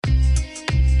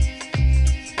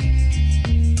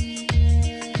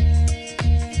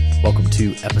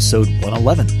to episode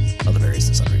 111 of the Various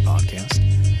and Sundry podcast.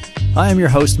 I am your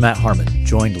host, Matt Harmon,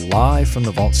 joined live from the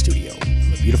Vault Studio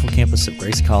on the beautiful campus of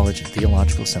Grace College and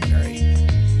Theological Seminary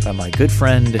by my good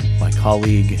friend, my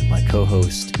colleague, my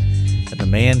co-host, and the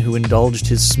man who indulged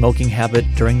his smoking habit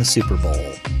during the Super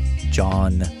Bowl,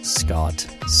 John Scott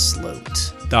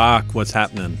Sloat. Doc, what's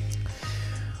happening?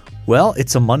 Well,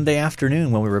 it's a Monday afternoon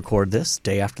when we record this,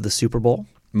 day after the Super Bowl.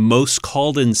 Most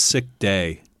called in sick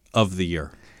day of the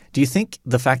year. Do you think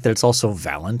the fact that it's also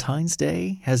Valentine's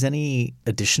Day has any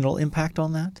additional impact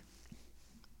on that?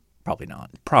 Probably not.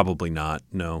 Probably not.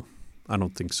 No, I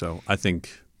don't think so. I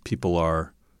think people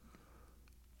are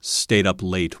stayed up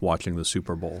late watching the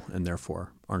Super Bowl and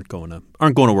therefore aren't going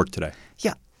to work today.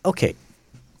 Yeah. Okay.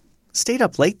 Stayed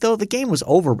up late though. The game was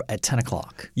over at 10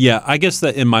 o'clock. Yeah, I guess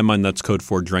that in my mind that's code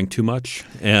for drank too much.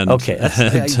 And okay,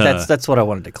 that's what I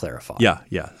wanted to clarify.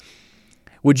 Yeah.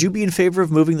 Would you be in favor of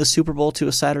moving the Super Bowl to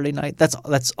a Saturday night?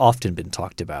 That's often been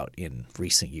talked about in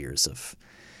recent years.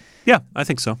 Yeah, I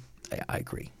think so. I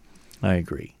agree.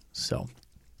 So,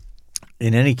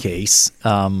 in any case,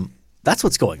 that's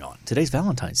what's going on. Today's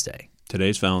Valentine's Day. Got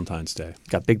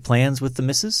big plans with the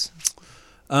missus?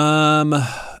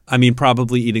 I mean,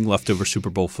 probably eating leftover Super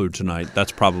Bowl food tonight.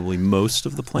 That's probably most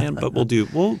of the plan, but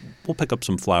we'll pick up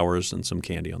some flowers and some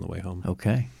candy on the way home.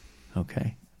 Okay.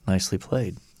 Nicely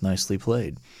played.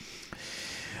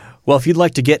 Well, if you'd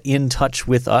like to get in touch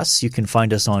with us, you can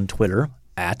find us on Twitter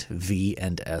at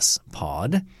V&S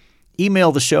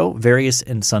Email the show,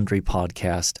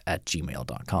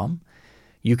 variousandsundrypodcast@gmail.com.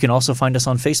 You can also find us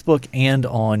on Facebook and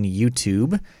on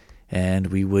YouTube, and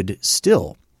we would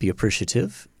still be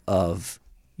appreciative of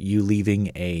you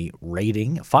leaving a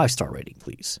 5-star rating,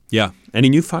 please. Yeah. Any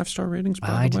new 5-star ratings, by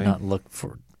the way? I did not look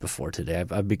for before today.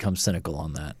 I've become cynical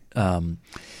on that.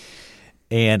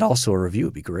 And also a review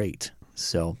would be great.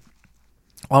 So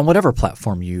on whatever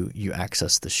platform you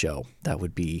access the show, that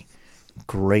would be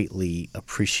greatly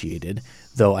appreciated.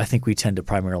 Though I think we tend to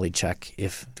primarily check do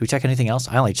we check anything else?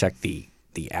 I only check the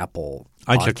Apple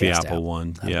I check the Apple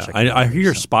one. Yeah. I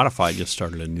hear Spotify just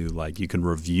started a new, you can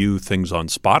review things on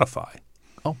Spotify.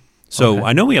 Oh. So okay.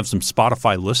 I know we have some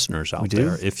Spotify listeners out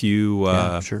there. If you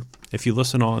sure. If you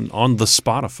listen on the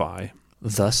Spotify.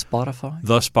 The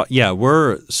Spotify? Yeah,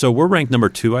 we're ranked number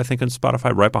 2, I think, on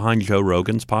Spotify, right behind Joe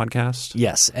Rogan's podcast.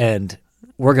 Yes, and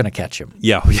we're going to catch him.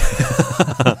 Yeah.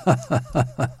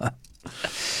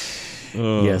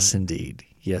 Yes, indeed.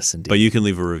 But you can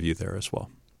leave a review there as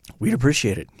well. We'd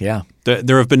appreciate it, yeah.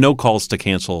 There have been no calls to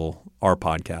cancel our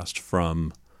podcast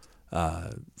from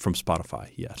Spotify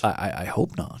yet. I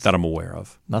hope not. That I'm aware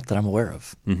of. Not that I'm aware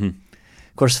of. Mm-hmm.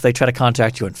 Of course, if they try to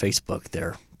contact you on Facebook,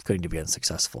 they're going to be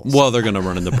unsuccessful. So. Well, they're going to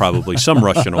run into probably some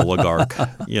Russian oligarch,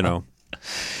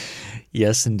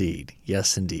 Yes, indeed.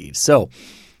 So,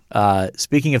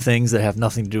 speaking of things that have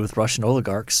nothing to do with Russian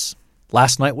oligarchs,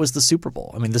 last night was the Super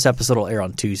Bowl. I mean, this episode will air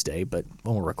on Tuesday, but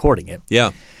when we're recording it.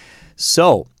 Yeah.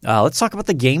 So, let's talk about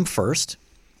the game first.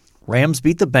 Rams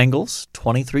beat the Bengals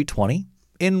 23-20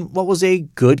 in what was a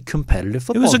good competitive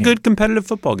football game. It was a good competitive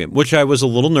football game, which I was a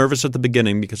little nervous at the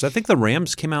beginning because I think the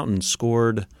Rams came out and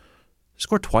scored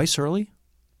twice early?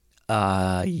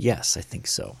 Yes, I think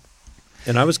so.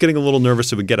 And I was getting a little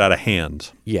nervous it would get out of hand.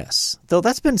 Yes. Though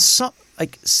that's been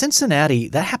Cincinnati,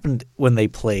 that happened when they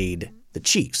played the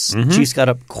Chiefs. Mm-hmm. The Chiefs got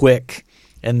up quick,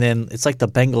 and then it's like the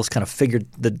Bengals kind of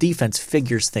the defense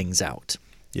figures things out.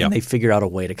 Yeah. And they figure out a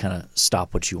way to kind of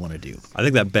stop what you want to do. I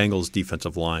think that Bengals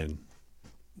defensive line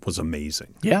was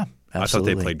amazing. Yeah, absolutely. I thought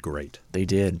they played great. They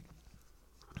did.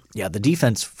 Yeah, the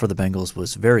defense for the Bengals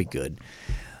was very good.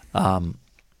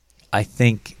 I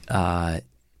think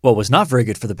what was not very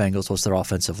good for the Bengals was their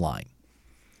offensive line.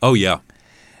 Oh, yeah.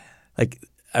 I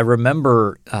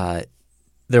remember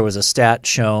there was a stat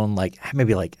shown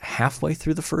maybe halfway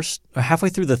through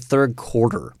the third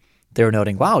quarter. They were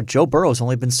noting, wow, Joe Burrow's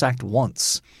only been sacked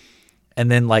once. And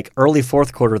then early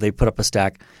fourth quarter, they put up a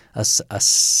stat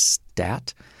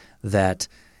that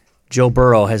Joe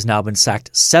Burrow has now been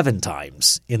sacked 7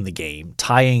 times in the game,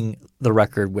 tying the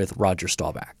record with Roger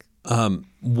Staubach.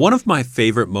 One of my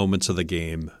favorite moments of the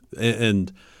game,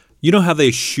 and you know how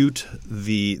they shoot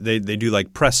they do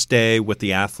press day with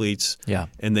the athletes, yeah,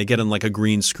 and they get in a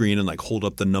green screen and hold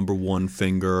up the number 1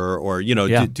 finger or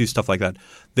do stuff like that.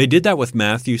 They did that with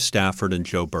Matthew Stafford and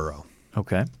Joe Burrow.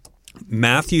 Okay,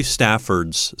 Matthew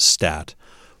Stafford's stat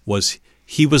was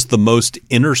he was the most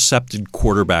intercepted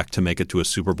quarterback to make it to a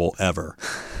Super Bowl ever.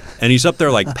 And he's up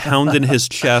there pounding his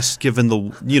chest, giving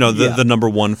the number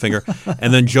 1 finger.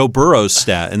 And then Joe Burrow's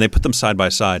stat, and they put them side by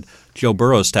side. Joe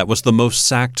Burrow's stat was the most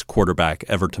sacked quarterback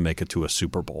ever to make it to a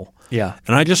Super Bowl. Yeah.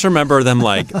 And I just remember them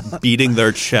like beating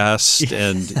their chest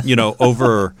and,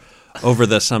 over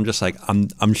this. I'm just like,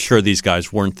 I'm sure these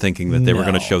guys weren't thinking that they were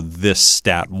going to show this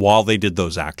stat while they did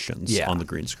those actions on the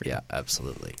green screen. Yeah,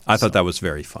 absolutely. I thought that was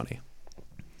very funny.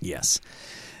 Yes.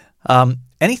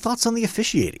 Any thoughts on the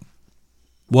officiating?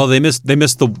 Well, they missed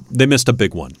a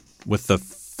big one with the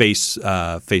face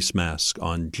mask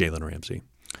on Jalen Ramsey.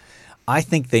 I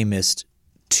think they missed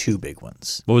two big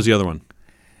ones. What was the other one?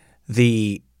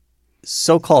 The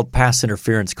so-called pass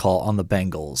interference call on the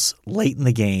Bengals late in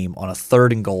the game on a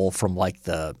 3rd and goal from like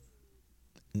the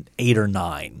 8 or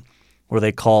 9, where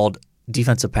they called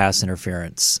defensive pass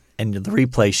interference, and the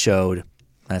replay showed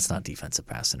that's not defensive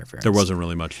pass interference. There wasn't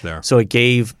really much there. So it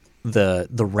gave the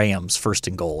Rams 1st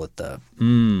and goal at the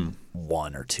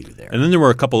 1 or 2 there. And then there were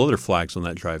a couple other flags on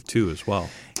that drive too as well.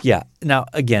 Yeah. Now,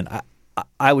 again,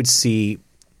 I would see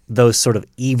those sort of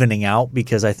evening out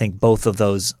because I think both of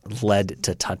those led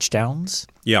to touchdowns.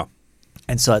 Yeah.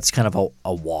 And so it's kind of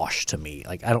a wash to me.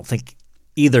 Like, I don't think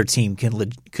either team I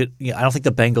don't think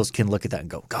the Bengals can look at that and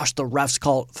go, gosh, the refs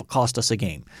cost us a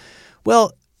game.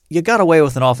 Well, you got away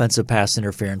with an offensive pass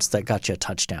interference that got you a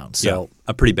touchdown. So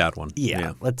a pretty bad one.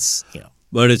 Yeah. Let's.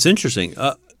 But it's interesting.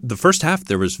 The first half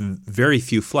there was very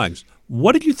few flags.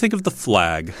 What did you think of the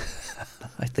flag?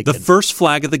 I think the first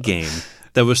flag of the game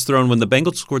that was thrown when the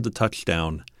Bengals scored the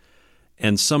touchdown,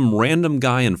 and some random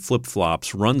guy in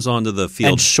flip-flops runs onto the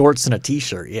field. And shorts and a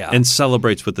T-shirt, yeah. And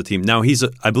celebrates with the team. Now, he's,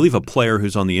 I believe, a player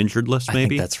who's on the injured list, maybe? I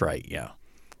think that's right, yeah.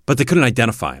 But they couldn't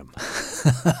identify him.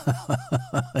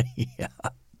 Yeah.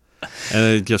 And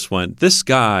it just went, this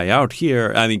guy out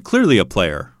here, I mean, clearly a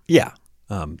player. Yeah.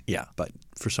 Yeah. But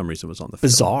for some reason was on the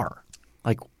field. Bizarre.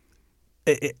 Like,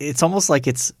 it's almost like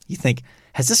you think,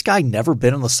 has this guy never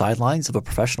been on the sidelines of a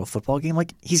professional football game?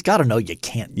 Like, he's got to know you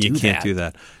can't do that. You can't do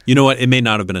that. You know what? It may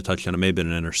not have been a touchdown. It may have been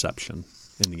an interception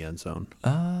in the end zone.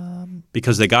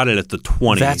 Because they got it at the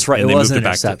 20. That's right. And it they was moved an it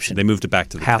back interception. They moved it back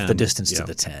to the 10. Half the distance to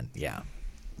the 10. Yeah.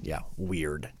 Yeah.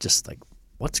 Weird. Just like,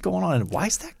 what's going on? And why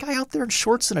is that guy out there in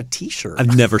shorts and a T-shirt?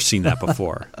 I've never seen that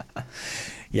before.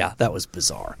 Yeah, that was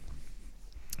bizarre.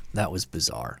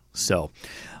 So,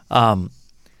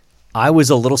 I was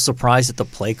a little surprised at the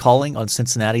play calling on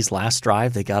Cincinnati's last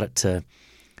drive. They got it to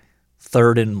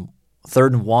third and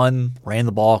 1, ran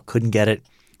the ball, couldn't get it.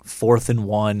 4th and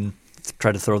 1,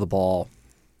 tried to throw the ball.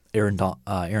 Aaron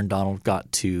Donald got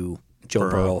to Joe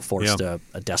Burrow, forced a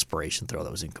desperation throw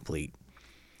that was incomplete.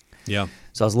 Yeah.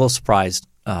 So I was a little surprised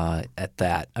at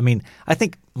that. I mean, I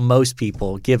think most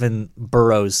people, given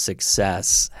Burrow's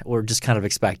success, were just kind of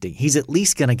expecting he's at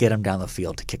least going to get him down the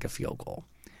field to kick a field goal.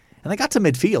 And they got to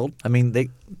midfield. I mean,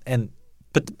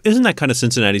 But isn't that kind of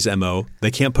Cincinnati's MO? They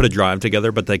can't put a drive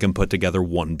together, but they can put together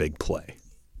one big play.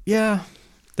 Yeah.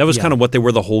 That was kind of what they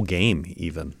were the whole game,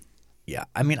 even. Yeah.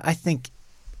 I mean, I think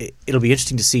it'll be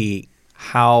interesting to see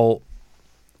how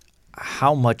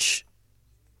much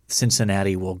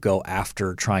Cincinnati will go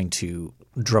after trying to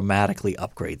dramatically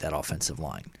upgrade that offensive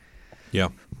line. Yeah.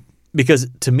 Because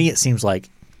to me, it seems like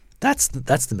that's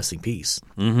the missing piece.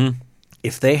 Mm-hmm.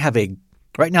 If they have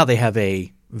right now they have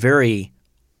a very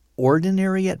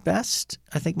ordinary at best,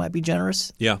 I think might be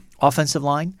generous. Yeah. Offensive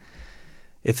line.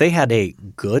 If they had a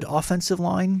good offensive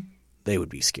line, they would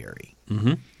be scary.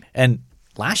 Mm-hmm. And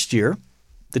last year,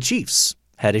 the Chiefs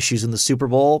had issues in the Super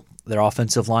Bowl. Their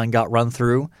offensive line got run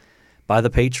through by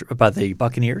the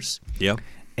Buccaneers. Yeah.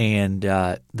 And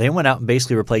they went out and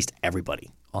basically replaced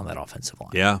everybody on that offensive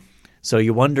line. Yeah. So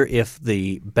you wonder if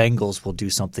the Bengals will do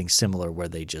something similar where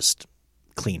they just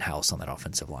clean house on that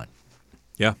offensive line.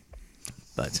 Yeah.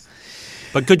 But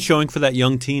good showing for that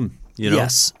young team.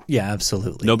 Yes. Yeah,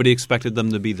 absolutely. Nobody expected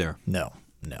them to be there. No.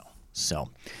 So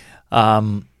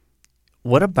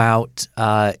what about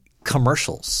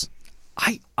commercials?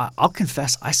 I'll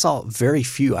confess I saw very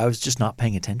few. I was just not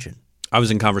paying attention. I was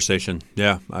in conversation.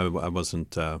 Yeah, I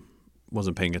wasn't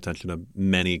paying attention to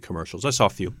many commercials. I saw a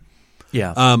few.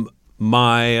 Yeah.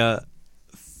 My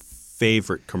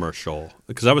favorite commercial,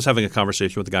 because I was having a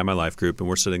conversation with a guy in my life group, and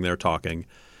we're sitting there talking,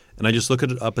 and I just look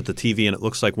up at the TV, and it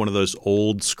looks like one of those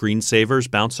old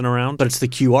screensavers bouncing around. But it's the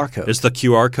QR code. It's the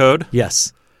QR code?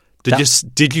 Yes.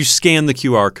 Did you scan the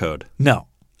QR code? No.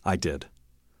 I did.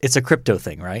 It's a crypto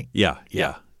thing, right? Yeah.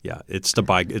 It's to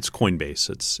buy. It's Coinbase.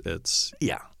 It's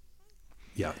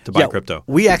to buy crypto.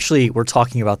 We actually were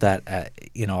talking about that at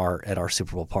our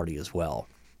Super Bowl party as well.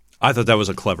 I thought that was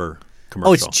a clever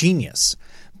commercial. Oh, it's genius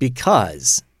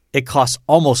because it costs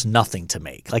almost nothing to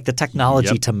make. Like the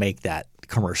technology to make that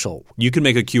commercial. You can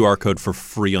make a QR code for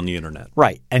free on the internet.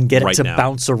 Right, and get it to now.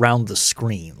 bounce around the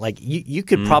screen. Like you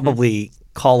could probably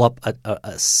call up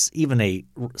even a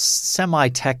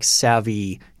semi-tech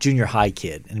savvy junior high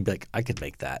kid and be like, I could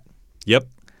make that. Yep.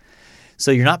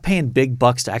 So you're not paying big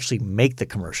bucks to actually make the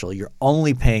commercial. You're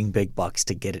only paying big bucks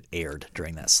to get it aired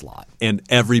during that slot. And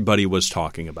everybody was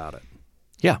talking about it.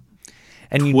 Yeah.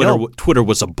 And Twitter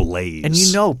was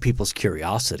ablaze. And people's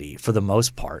curiosity for the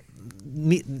most part.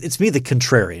 It's me, the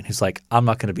contrarian, who's like, I'm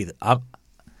not going to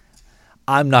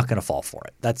fall for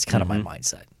it. That's kind of my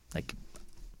mindset. Like,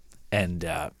 and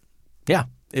but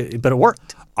it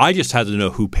worked. I just had to know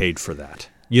who paid for that.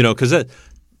 Because I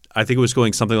think it was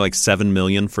going something like $7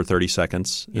 million for 30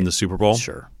 seconds in the Super Bowl.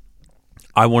 Sure.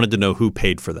 I wanted to know who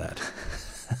paid for that.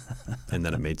 And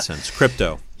then it made sense.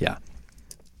 Crypto. Yeah.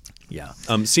 Yeah.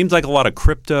 Seems like a lot of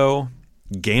crypto,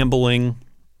 gambling,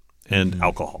 and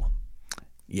alcohol.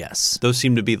 Yes. Those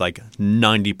seem to be like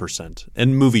 90%.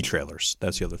 And movie trailers.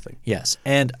 That's the other thing. Yes.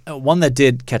 And one that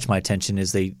did catch my attention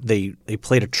is they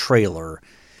played a trailer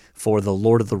for the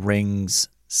Lord of the Rings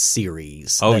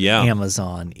series that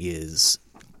Amazon is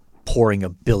pouring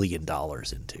 $1 billion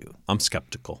into. I'm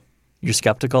skeptical. You're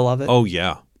skeptical of it? Oh,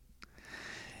 yeah.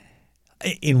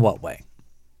 In what way?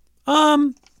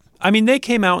 They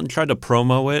came out and tried to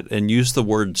promo it and use the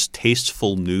words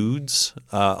tasteful nudes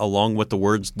along with the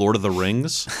words Lord of the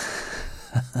Rings.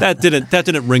 That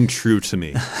didn't ring true to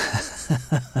me.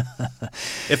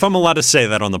 If I'm allowed to say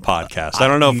that on the podcast. I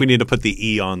don't know if we need to put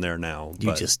the E on there now.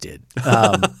 You just did.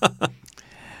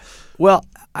 Well,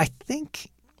 I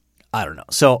don't know.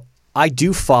 So I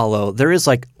do follow – there is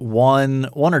like one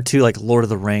or two like Lord of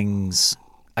the Rings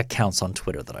accounts on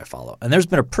Twitter that I follow. And there's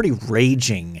been a pretty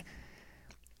raging –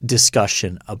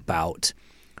 discussion about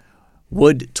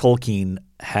would Tolkien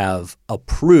have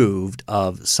approved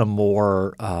of some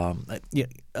more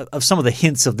of some of the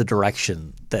hints of the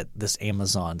direction that this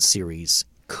Amazon series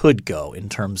could go in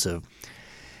terms of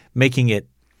making it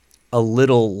a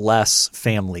little less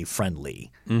family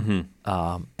friendly. Mm-hmm.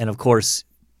 And of course,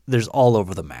 there's all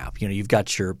over the map. You've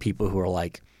got your people who are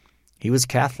like, he was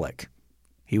Catholic,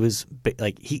 he was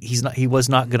like he would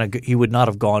not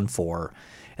have gone for.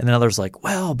 And then others like,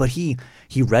 well, but he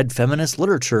read feminist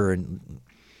literature, and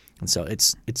so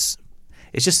it's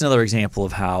just another example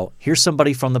of how here's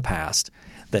somebody from the past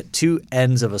that two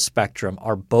ends of a spectrum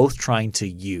are both trying to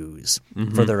use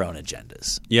for their own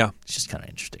agendas. Yeah, it's just kind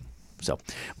of interesting. So,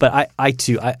 but I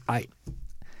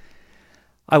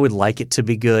would like it to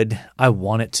be good. I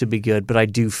want it to be good, but I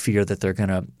do fear that they're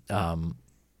going to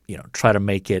try to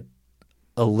make it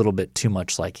a little bit too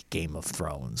much like Game of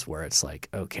Thrones, where it's like,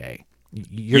 okay.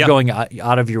 You're going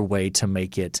out of your way to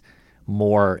make it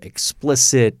more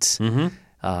explicit,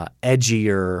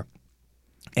 edgier,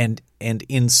 and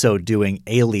in so doing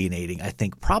alienating, I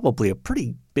think, probably a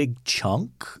pretty big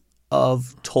chunk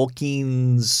of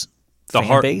Tolkien's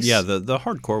fan base. Yeah, the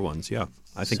hardcore ones. Yeah,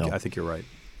 I think you're right.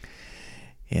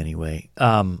 Anyway,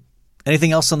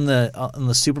 anything else on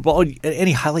the Super Bowl?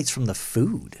 Any highlights from the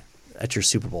food at your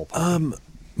Super Bowl party?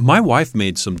 My wife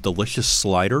made some delicious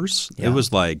sliders. Yeah. It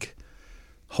was like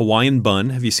Hawaiian bun.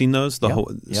 Have you seen those? Yep.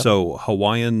 So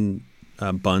Hawaiian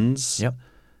buns. Yep.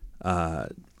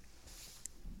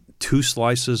 2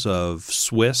 slices of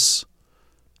Swiss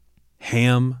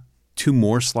ham, 2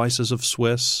 more slices of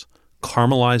Swiss,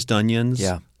 caramelized onions,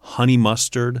 honey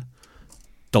mustard.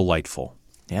 Delightful.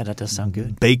 Yeah, that does sound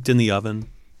good. Baked in the oven.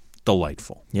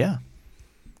 Delightful. Yeah.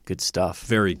 Good stuff.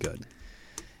 Very good.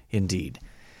 Indeed.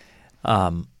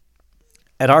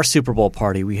 At our Super Bowl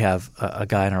party, we have a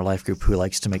guy in our life group who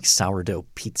likes to make sourdough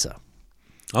pizza.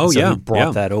 Oh, so yeah. we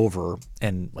brought that over,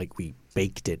 and we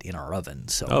baked it in our oven.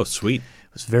 So sweet.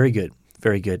 It was very good,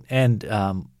 very good. And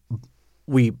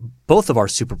both of our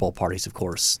Super Bowl parties, of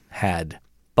course, had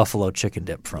buffalo chicken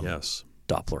dip from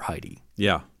Doppler Heidi.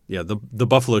 Yeah, yeah. The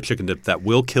buffalo chicken dip that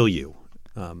will kill you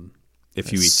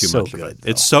if you eat too much of it.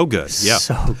 It's so good. Yeah,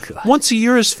 so good. Once a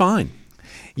year is fine.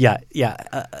 Yeah.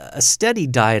 A steady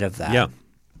diet of that. Yeah.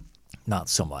 Not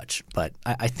so much, but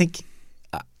I think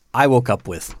I woke up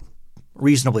with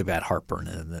reasonably bad heartburn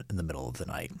in the middle of the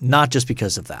night. Not just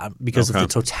because of that, because of the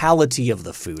totality of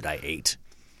the food I ate.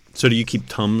 So do you keep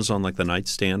Tums on the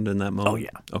nightstand in that moment? Oh, yeah.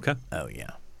 Okay. Oh,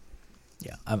 yeah.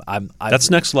 Yeah.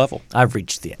 That's next level. I've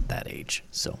reached that age.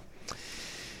 So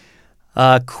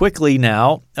quickly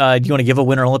now, do you want to give a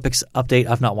Winter Olympics update?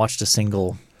 I've not watched a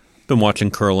single. Been watching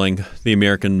curling. The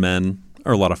American men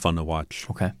are a lot of fun to watch.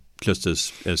 Okay. Just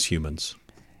as humans.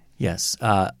 Yes.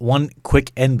 One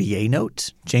quick NBA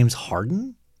note. James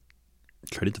Harden.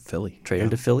 Traded to Philly.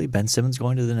 To Philly. Ben Simmons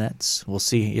going to the Nets. We'll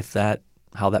see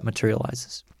how that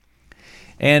materializes.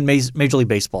 And Major League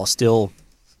Baseball still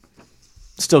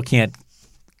can't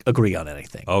agree on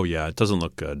anything. Oh, yeah. It doesn't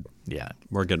look good. Yeah.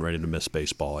 We're getting ready to miss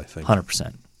baseball, I think.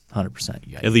 100%. 100%.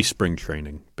 Yeah. At least spring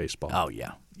training baseball. Oh,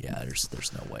 yeah. Yeah,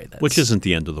 there's no way. Which isn't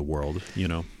the end of the world, you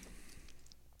know.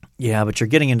 Yeah, but you're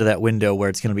getting into that window where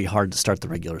it's going to be hard to start the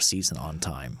regular season on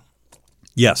time.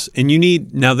 Yes, and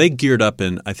now they geared up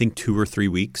in, I think, 2 or 3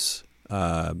 weeks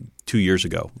 2 years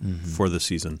ago for the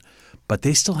season. But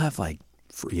they still have like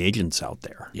free agents out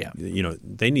there. Yeah. You know,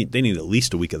 they need at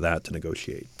least a week of that to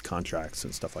negotiate contracts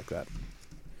and stuff like that.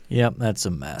 Yep, that's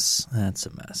a mess.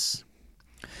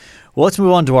 Well, let's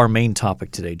move on to our main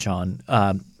topic today, John.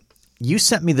 You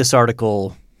sent me this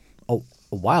article a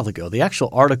while ago. The actual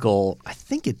article, I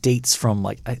think it dates from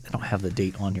I don't have the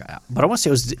date on your app, but I want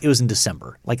to say it was in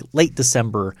December, like late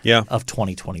December of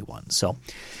 2021. So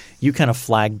you kind of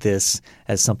flagged this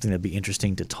as something that'd be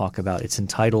interesting to talk about. It's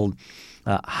entitled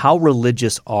 "How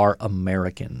Religious Are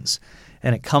Americans?"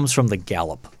 and it comes from the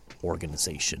Gallup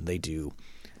organization. They do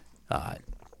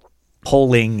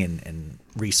polling and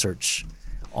research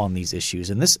on these issues,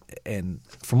 and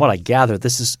from what I gather,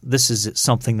 this is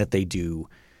something that they do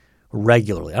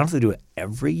regularly. I don't know if they do it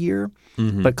every year,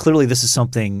 but clearly this is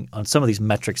something on some of these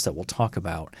metrics that we'll talk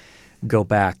about go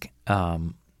back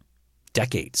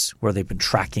decades where they've been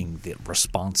tracking the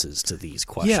responses to these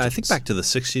questions. Yeah, I think back to the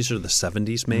 60s or the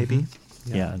 70s maybe.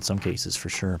 Yeah, in some cases for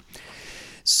sure.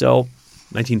 So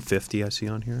 1950 I see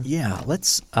on here. Yeah,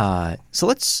 let's talk a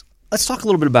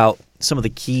little bit about some of the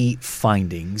key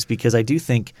findings because I do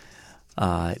think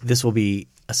this will be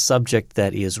a subject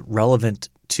that is relevant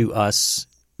to us,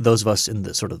 those of us in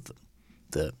the sort of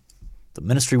the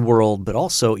ministry world, but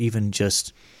also even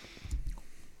just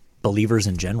believers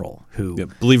in general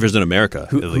believers in America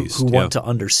who, at least who want to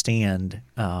understand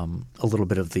a little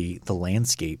bit of the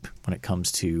landscape when it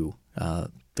comes to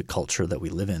the culture that we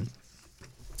live in.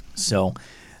 So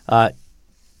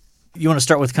you want to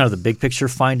start with kind of the big picture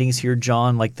findings here,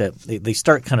 John? Like they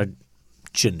start kind of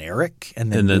generic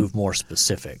and then move more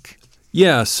specific.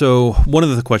 Yeah. So one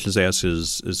of the questions they ask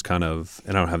is kind of,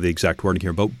 and I don't have the exact wording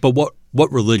here, but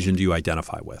what religion do you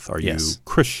identify with? Are you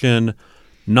Christian,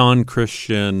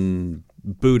 non-Christian,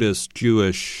 Buddhist,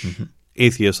 Jewish,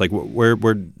 atheist? Like where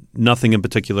nothing in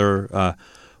particular.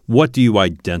 What do you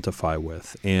identify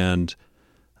with? And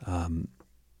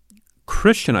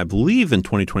Christian, I believe in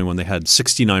 2021 they had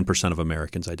 69% of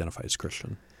Americans identify as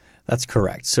Christian. That's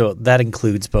correct. So that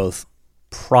includes both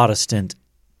Protestant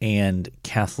and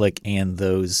Catholic and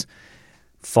those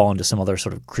fall into some other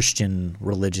sort of Christian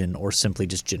religion or simply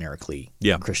just generically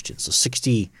Christian. So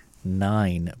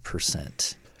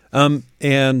 69%.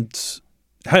 And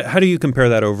how do you compare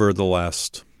that over the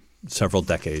last several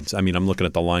decades? I mean, I'm looking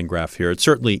at the line graph here. It's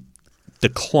certainly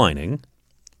declining.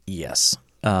 Yes.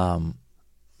 As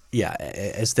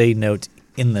they note,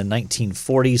 in the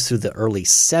 1940s through the early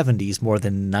 70s, more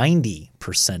than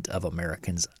 90% of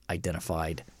Americans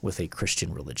identified with a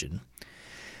Christian religion.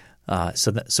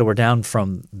 So we're down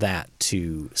from that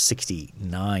to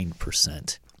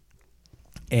 69%.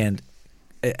 And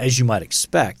as you might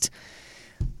expect,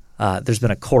 there's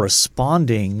been a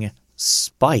corresponding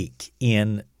spike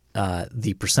in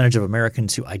the percentage of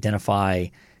Americans who identify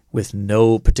with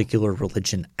no particular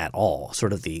religion at all,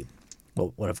 sort of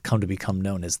what have come to become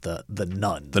known as the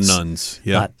nuns. The nuns,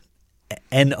 yeah. Not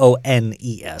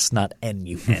N-O-N-E-S, not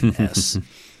N-U-N-S.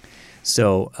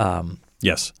 So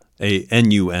yes, a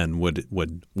N-U-N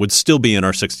would still be in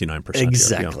our 69%.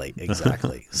 Exactly, here,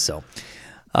 exactly. So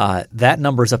that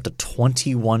number is up to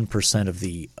 21% of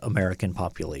the American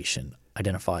population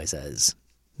identifies as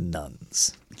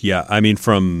nuns. Yeah, I mean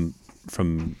from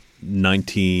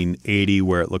 1980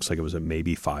 where it looks like it was at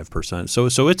maybe 5%. So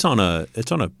it's on a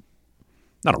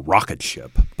not a rocket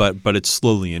ship, but it's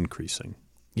slowly increasing.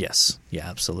 Yes. Yeah,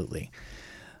 absolutely.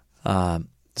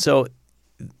 So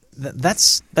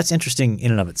that's interesting in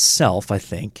and of itself, I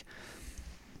think.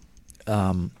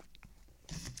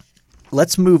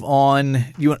 Let's move on.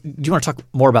 Do you want to talk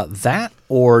more about that,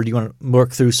 or do you want to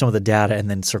work through some of the data and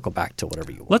then circle back to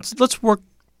whatever you want? Let's work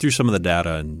through some of the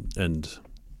data and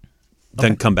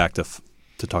then come back to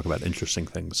talk about interesting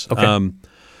things. Okay.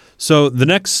 So the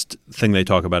next thing they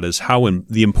talk about is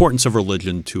the importance of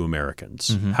religion to Americans.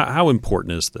 Mm-hmm. How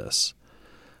important is this?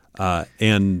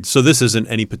 And so this isn't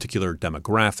any particular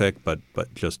demographic, but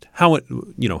just how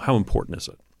important is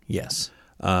it? Yes.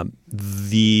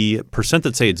 The percent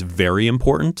that say it's very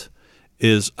important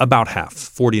is about half,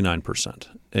 49%.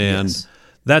 And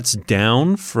that's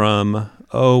down from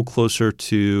closer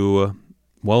to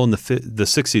in the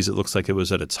 60s it looks like it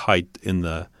was at its height in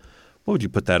the what would you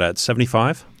put that at,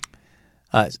 75?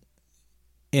 In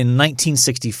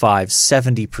 1965,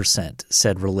 70%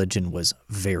 said religion was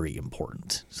very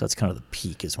important. So that's kind of the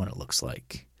peak is when it looks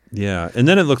like. Yeah, and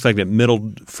then it looks like it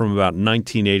middled from about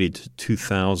 1980 to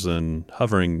 2000,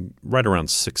 hovering right around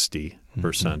 60%,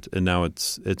 and now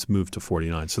it's moved to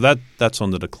 49%. So that's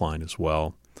on the decline as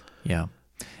well. Yeah,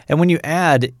 and when you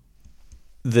add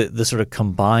the sort of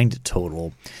combined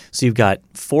total, so you've got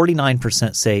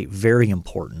 49% say very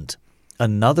important,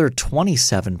 another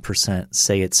 27%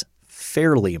 say it's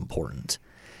fairly important,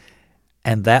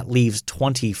 and that leaves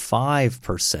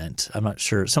 25%. I'm not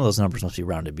sure. Some of those numbers must be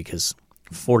rounded because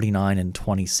 49 and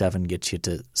 27 gets you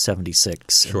to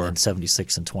 76, Sure. and then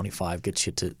 76 and 25 gets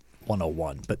you to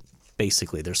 101. But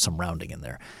basically, there's some rounding in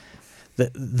there.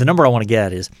 The number I want to get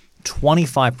at is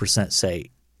 25% say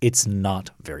it's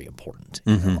not very important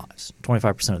in their lives.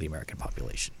 25% of the American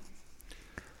population.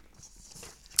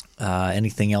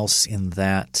 Anything else in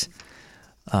that?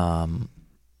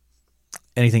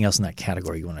 Anything else in that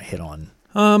category you want to hit on?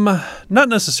 Not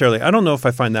necessarily. I don't know if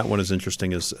I find that one as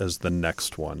interesting as the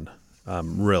next one.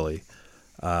 Really,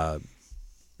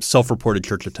 self-reported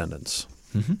church attendance,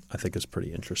 I think is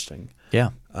pretty interesting.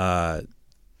 Yeah, I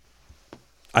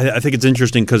think it's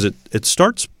interesting because it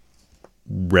starts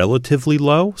relatively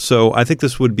low. So I think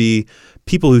this would be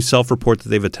people who self-report that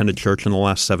they've attended church in the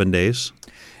last 7 days.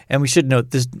 and we should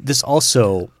note this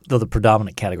also, though the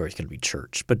predominant category is going to be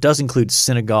church, but does include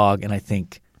synagogue, and I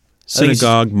think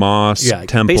Synagogue, mosque,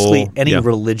 temple. Basically any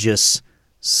religious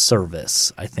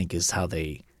service, I think, is how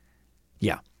they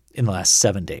in the last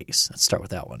 7 days. Let's start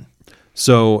with that one.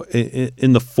 So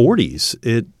in the 40s,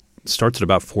 it starts at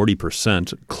about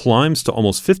 40%, climbs to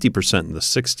almost 50% in the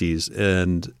 60s,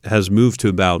 and has moved to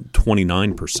about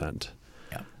 29%.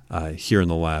 Here in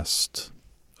the last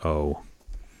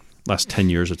 10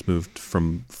 years, it's moved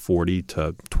from 40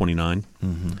 to 29.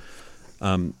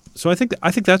 So I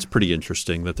think that's pretty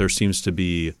interesting that there seems to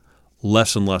be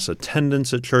less and less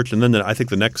attendance at church. And then I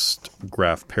think the next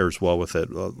graph pairs well with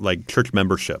it. Like church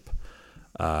membership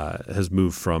has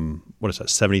moved from,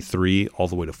 73 all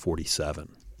the way to 47.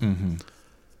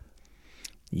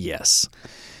 Yes.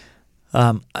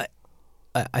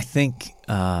 I think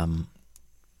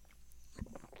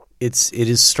it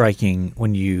is striking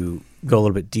when you go a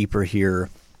little bit deeper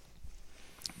here.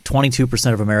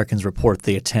 22% of Americans report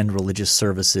they attend religious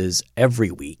services every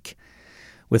week,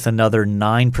 with another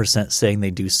 9% saying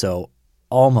they do so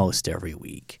almost every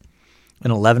week,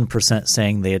 and 11%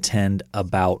 saying they attend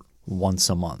about once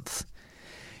a month.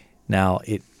 Now,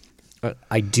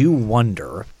 I do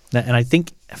wonder, and I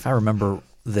think if I remember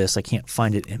this, I can't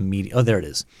find it immediately. Oh, there it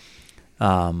is.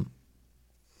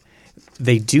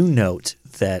 They do note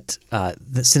that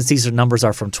since these numbers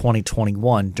are from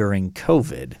 2021 during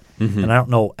COVID, and I don't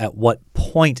know at what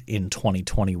point in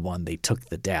 2021 they took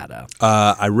the data.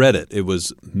 I read it. It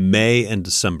was May and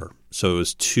December. So it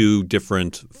was 2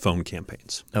 different phone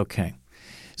campaigns. Okay.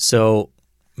 So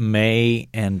May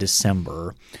and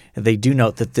December, they do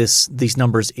note that these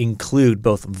numbers include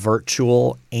both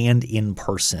virtual and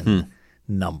in-person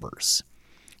numbers.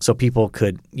 So people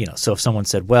could, so if someone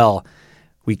said, well,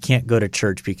 we can't go to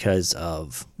church because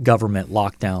of government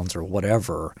lockdowns or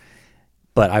whatever,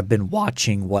 but I've been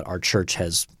watching what our church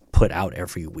has put out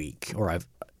every week, or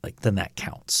then that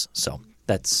counts. So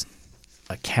that's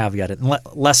a caveat.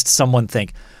 Lest someone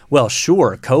think, well,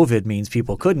 sure, COVID means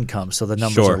people couldn't come, so the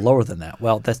numbers are lower than that.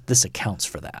 Well, this accounts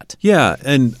for that. Yeah,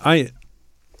 and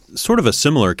sort of a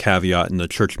similar caveat in the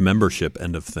church membership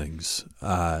end of things.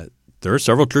 There are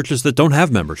several churches that don't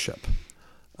have membership.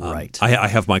 Right. I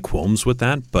have my qualms with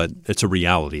that, but it's a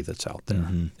reality that's out there.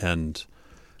 And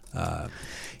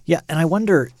and I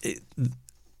wonder, it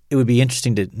would be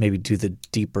interesting to maybe do the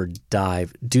deeper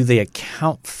dive. Do they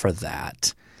account for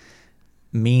that?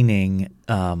 Meaning,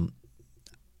 I'm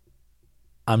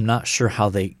not sure how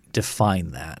they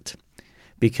define that,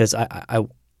 because I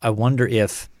wonder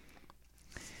if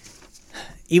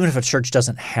even if a church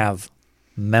doesn't have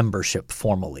membership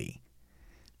formally,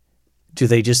 do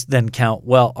they just then count,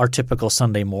 well, our typical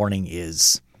Sunday morning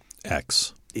is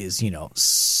X. Is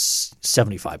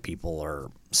 75 people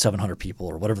or 700 people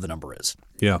or whatever the number is.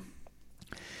 Yeah.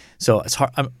 So it's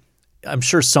hard. I'm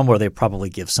sure somewhere they probably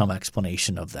give some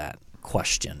explanation of that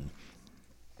question.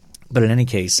 But in any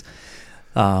case,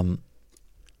 the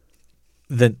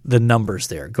numbers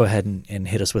there. Go ahead and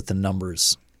hit us with the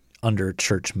numbers under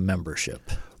church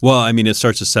membership. Well, I mean, it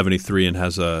starts at 73 and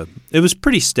it was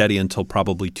pretty steady until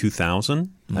probably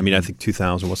 2000. I mean, I think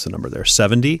 2000, what's the number there?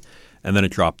 70. And then it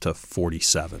dropped to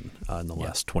 47 in the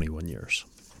last 21 years.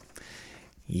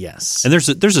 Yes. And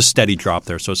there's a steady drop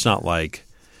there. So it's not like,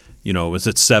 it was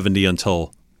at 70 until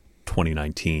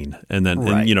 2019 and then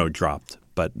and dropped.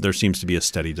 But there seems to be a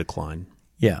steady decline.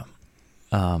 Yeah.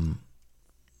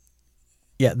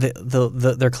 Yeah,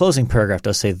 their closing paragraph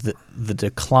does say the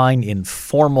decline in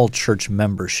formal church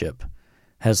membership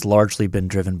has largely been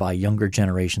driven by younger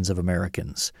generations of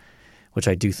Americans, which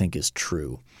I do think is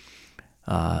true.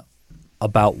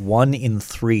 About 1 in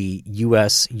 3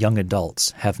 U.S. young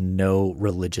adults have no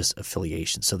religious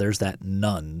affiliation. So there's that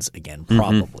nuns again,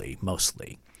 probably,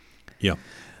 mostly. Yeah.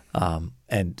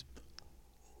 And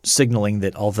signaling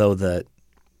that although the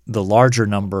larger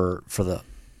number for the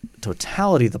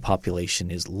totality of the population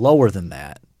is lower than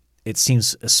that, it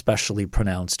seems especially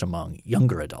pronounced among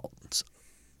younger adults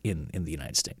in the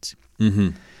United States.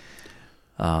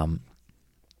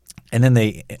 And then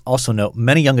they also note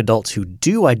many young adults who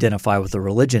do identify with a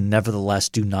religion nevertheless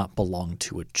do not belong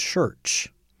to a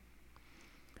church.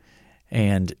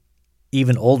 And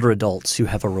even older adults who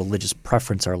have a religious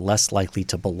preference are less likely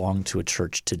to belong to a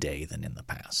church today than in the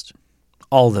past.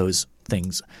 All those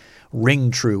things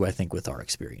ring true, I think, with our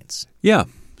experience. Yeah.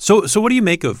 So what do you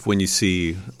make of when you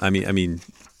see I mean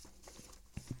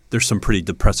there's some pretty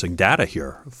depressing data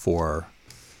here for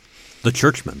the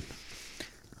churchmen.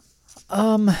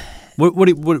 How do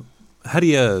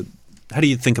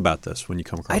you think about this when you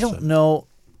come across it? I don't know.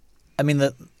 I mean,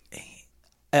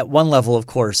 at one level, of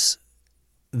course,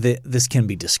 this can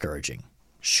be discouraging,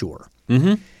 sure.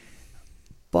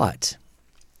 But,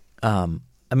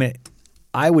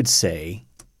 I would say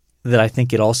that I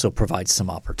think it also provides some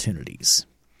opportunities.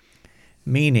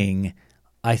 Meaning,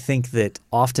 I think that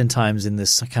oftentimes in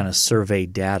this kind of survey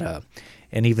data,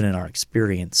 and even in our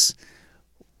experience,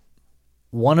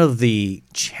 one of the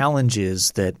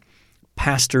challenges that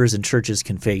pastors and churches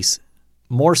can face,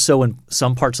 more so in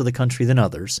some parts of the country than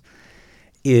others,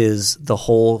 is the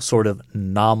whole sort of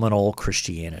nominal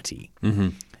Christianity.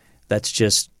 That's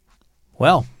just,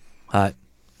 well, I'm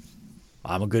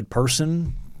a good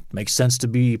person. Makes sense to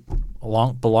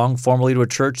belong formally to a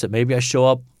church that maybe I show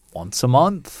up once a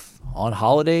month, on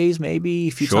holidays maybe,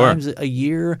 a few times a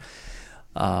year.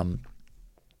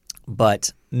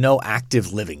 But no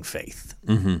active living faith.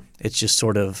 It's just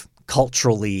sort of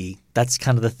culturally, that's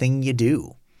kind of the thing you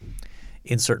do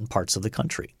in certain parts of the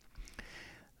country.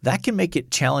 That can make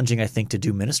it challenging, I think, to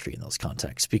do ministry in those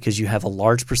contexts because you have a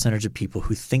large percentage of people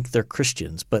who think they're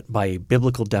Christians but by a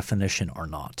biblical definition are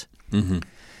not.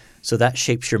 So that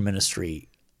shapes your ministry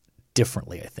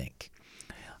differently, I think.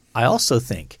 I also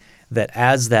think that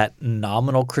as that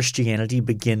nominal Christianity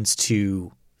begins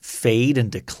to fade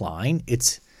and decline,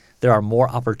 there are more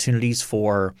opportunities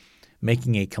for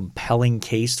making a compelling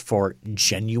case for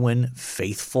genuine,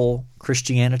 faithful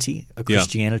Christianity, a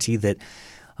Christianity that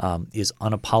is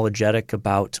unapologetic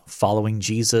about following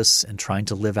Jesus and trying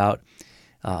to live out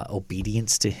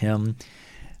obedience to him.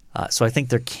 So I think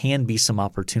there can be some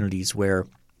opportunities where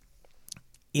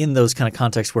in those kind of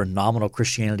contexts where nominal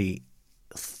Christianity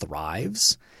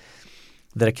thrives,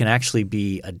 that it can actually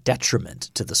be a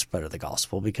detriment to the spread of the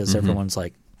gospel because everyone's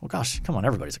like, well, gosh, come on,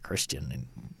 everybody's a Christian. And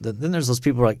then there's those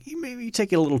people who are like, maybe you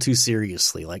take it a little too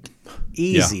seriously. Like,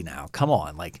 easy now. Come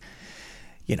on. Like,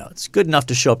 it's good enough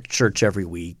to show up to church every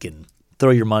week and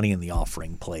throw your money in the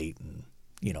offering plate and,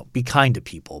 be kind to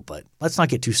people. But let's not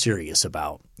get too serious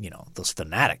about, those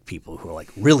fanatic people who are like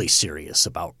really serious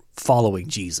about following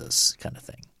Jesus kind of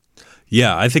thing.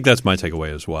 Yeah, I think that's my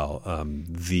takeaway as well.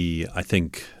 I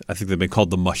think they've been called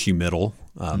the mushy middle.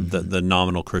 The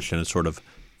nominal Christian is sort of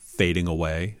fading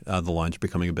away. The line's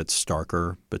becoming a bit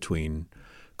starker between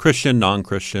Christian,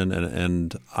 non-Christian,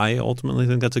 and I ultimately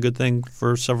think that's a good thing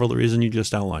for several of the reasons you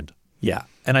just outlined. Yeah,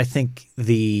 and I think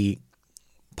the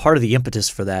part of the impetus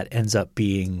for that ends up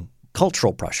being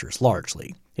cultural pressures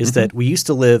largely, is that we used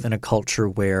to live in a culture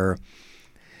where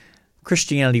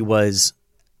Christianity was,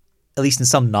 at least in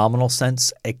some nominal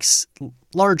sense,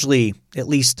 largely at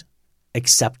least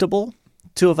acceptable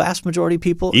to a vast majority of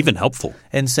people. Even helpful.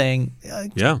 And saying,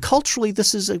 culturally,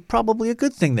 this is probably a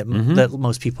good thing that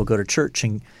most people go to church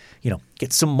and,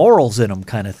 get some morals in them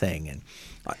kind of thing. And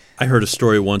I heard a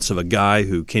story once of a guy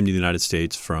who came to the United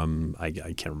States from, I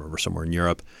can't remember, somewhere in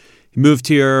Europe. He moved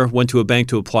here, went to a bank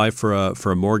to apply for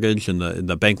a mortgage, and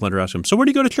the bank lender asked him, so where do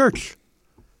you go to church?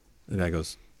 The guy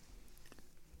goes,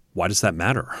 why does that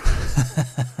matter?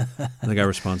 And the guy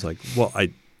responds like, well,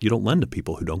 you don't lend to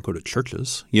people who don't go to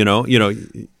churches.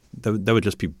 That would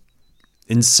just be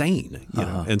insane. You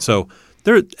know? And so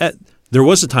there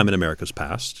was a time in America's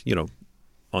past,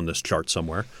 on this chart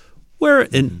somewhere, where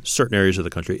in certain areas of the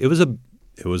country it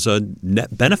was a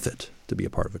net benefit to be a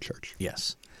part of a church.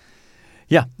 Yes.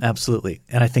 Yeah, absolutely.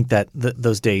 And I think that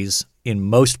those days in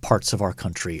most parts of our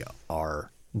country are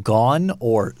gone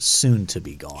or soon to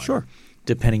be gone. Sure.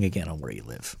 Depending again on where you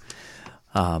live.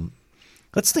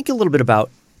 Let's think a little bit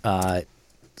about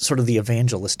sort of the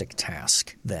evangelistic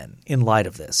task then in light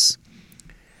of this.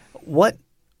 What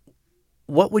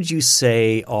would you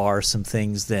say are some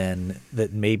things then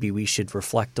that maybe we should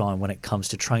reflect on when it comes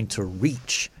to trying to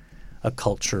reach a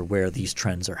culture where these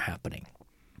trends are happening?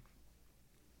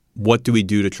 What do we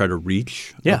do to try to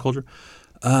reach a culture?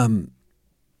 I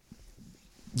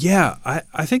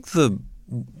think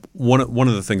one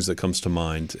of the things that comes to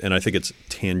mind, and I think it's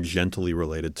tangentially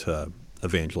related to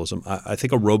evangelism, I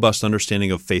think a robust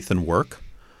understanding of faith and work.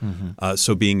 Mm-hmm.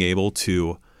 So being able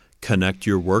to connect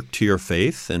your work to your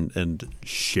faith and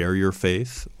share your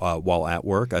faith while at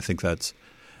work. I think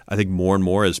more and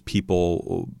more as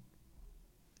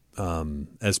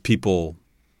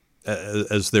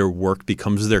their work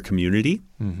becomes their community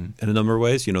in a number of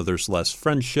ways. There's less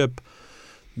friendship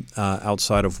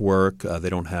outside of work. They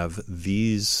don't have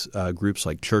these groups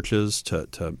like churches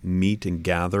to meet and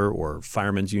gather, or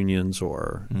firemen's unions,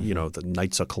 or the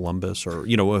Knights of Columbus, or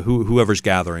whoever's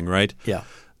gathering, right? Yeah.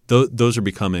 Those are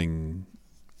becoming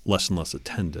less and less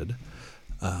attended.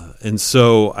 And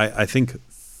so I think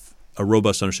a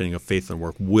robust understanding of faith and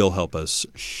work will help us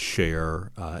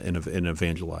share and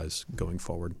evangelize going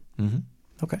forward. Mm-hmm.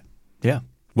 Okay. Yeah.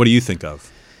 What do you think of?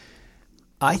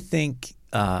 I think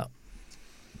what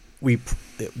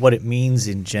it means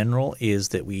in general is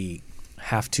that we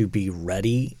have to be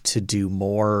ready to do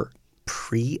more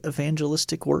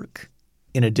pre-evangelistic work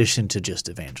in addition to just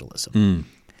evangelism.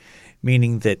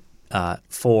 Meaning that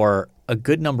for a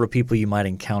good number of people you might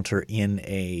encounter in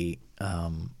an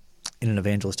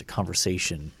evangelistic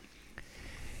conversation,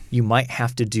 you might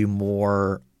have to do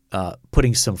more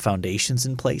putting some foundations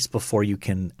in place before you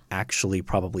can actually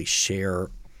probably share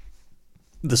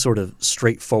the sort of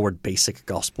straightforward basic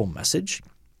gospel message.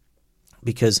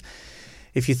 Because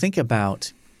if you think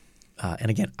about and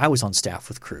again, I was on staff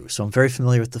with Cru, so I'm very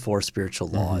familiar with the 4 spiritual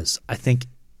laws. I think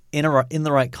in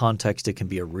the right context, it can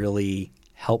be a really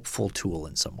helpful tool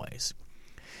in some ways.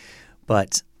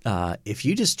 But if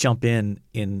you just jump in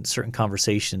certain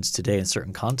conversations today in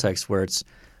certain contexts where it's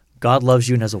God loves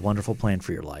you and has a wonderful plan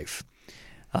for your life,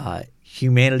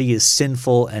 humanity is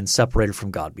sinful and separated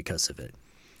from God because of it.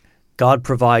 God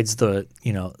provides the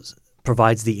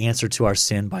answer to our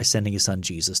sin by sending His Son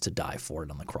Jesus to die for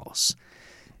it on the cross.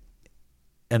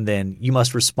 And then you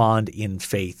must respond in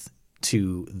faith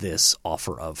to this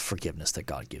offer of forgiveness that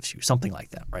God gives you, something like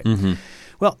that, right? Mm-hmm.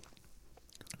 Well,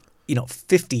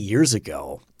 50 years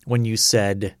ago, when you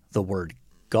said the word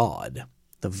God,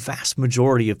 the vast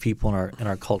majority of people in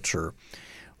our culture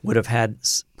would have had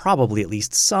probably at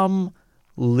least some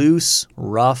loose,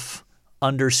 rough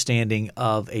understanding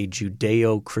of a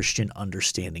Judeo-Christian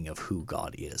understanding of who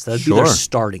God is. That would be their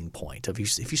starting point. If you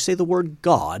say the word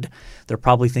God, they're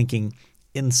probably thinking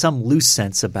in some loose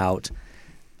sense about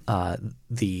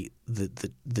the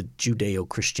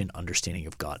Judeo-Christian understanding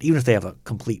of God, even if they have a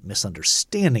complete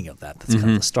misunderstanding of that. That's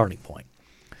kind of the starting point.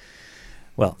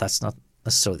 Well, that's not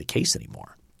necessarily the case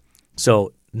anymore.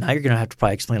 So now you're going to have to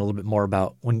probably explain a little bit more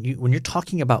about when you're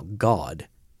talking about God,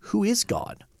 who is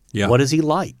God? Yeah. What is He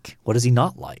like? What is He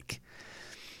not like?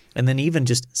 And then even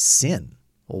just sin.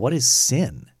 Well, what is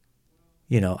sin?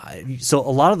 So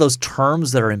a lot of those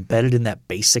terms that are embedded in that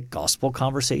basic gospel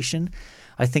conversation,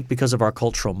 I think because of our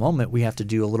cultural moment, we have to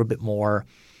do a little bit more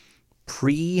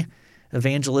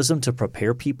pre-evangelism to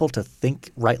prepare people to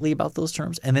think rightly about those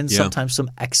terms, and then sometimes some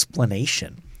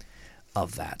explanation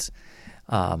of that.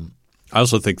 I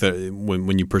also think that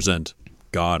when you present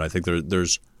God, I think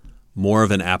there's more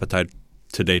of an appetite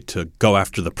today to go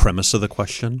after the premise of the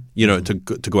question,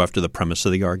 to go after the premise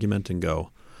of the argument and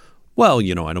go, well,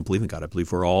 I don't believe in God. I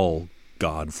believe we're all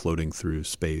God floating through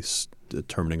space,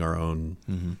 determining our own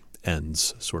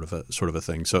ends, sort of a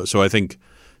thing. So I think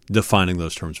defining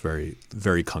those terms very,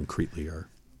 very concretely are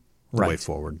the way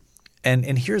forward.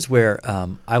 And here's where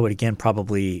I would again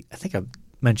probably – I think I've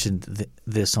mentioned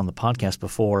this on the podcast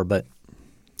before, but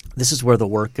this is where the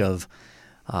work of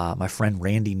my friend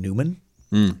Randy Newman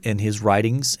in his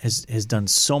writings has done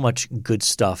so much good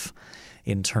stuff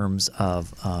in terms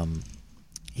of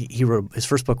he wrote – his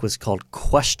first book was called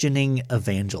Questioning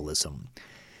Evangelism.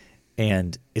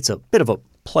 And it's a bit of a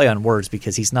play on words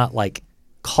because he's not like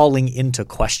calling into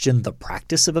question the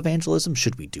practice of evangelism.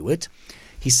 Should we do it?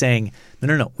 He's saying,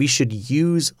 no. We should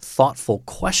use thoughtful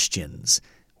questions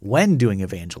when doing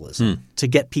evangelism to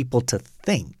get people to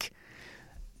think,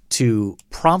 to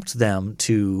prompt them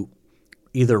to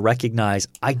either recognize,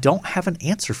 I don't have an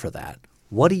answer for that.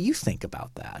 What do you think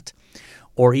about that?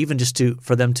 Or even just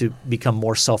for them to become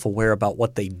more self-aware about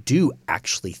what they do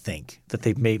actually think that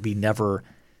they've maybe never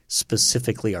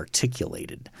specifically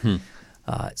articulated.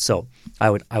 So I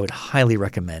would highly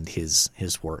recommend his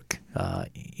work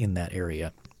in that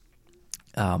area.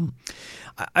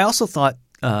 I also thought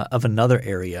of another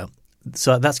area.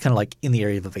 So that's kind of like in the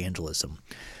area of evangelism.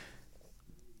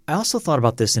 I also thought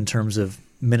about this in terms of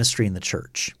ministry in the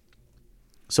church.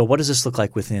 So what does this look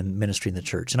like within ministry in the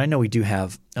church? And I know we do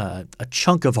have a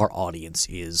chunk of our audience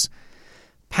is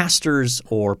pastors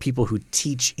or people who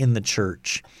teach in the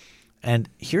church. And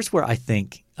here's where I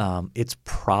think it's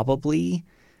probably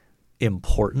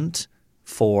important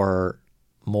for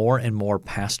more and more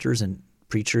pastors and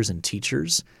preachers and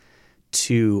teachers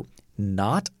to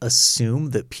not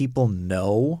assume that people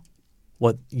know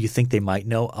what you think they might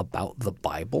know about the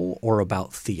Bible or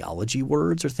about theology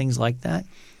words or things like that,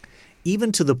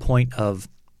 even to the point of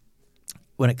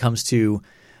when it comes to,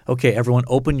 okay, everyone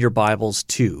open your Bibles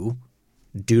to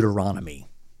Deuteronomy.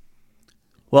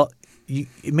 Well,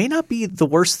 it may not be the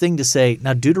worst thing to say.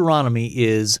 Now, Deuteronomy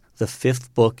is the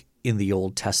 5th book in the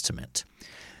Old Testament.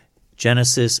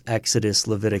 Genesis, Exodus,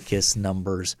 Leviticus,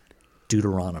 Numbers,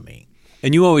 Deuteronomy.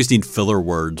 And you always need filler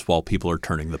words while people are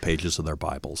turning the pages of their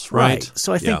Bibles, right?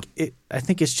 So I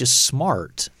think it's just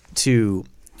smart to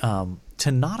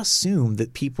not assume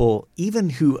that people, even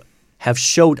who have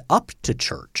showed up to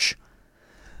church,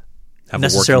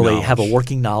 necessarily have a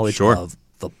working knowledge of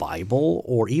the Bible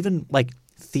or even like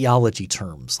theology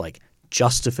terms like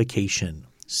justification,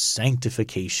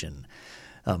 sanctification,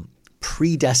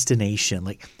 predestination,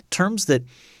 like terms that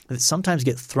sometimes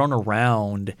get thrown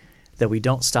around that we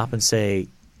don't stop and say,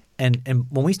 and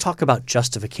when we talk about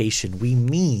justification, we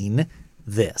mean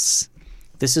this.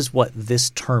 This is what this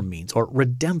term means, or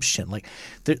redemption. Like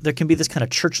there can be this kind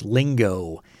of church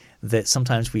lingo that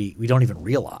sometimes we don't even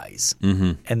realize,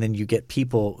 and then you get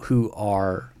people who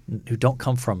don't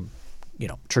come from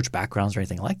church backgrounds or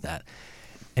anything like that,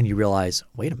 and you realize,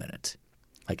 wait a minute,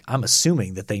 like I'm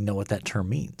assuming that they know what that term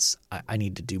means. I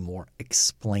need to do more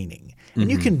explaining,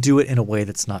 and you can do it in a way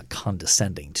that's not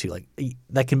condescending too. Like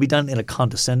that can be done in a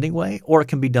condescending way, or it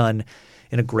can be done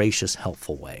in a gracious,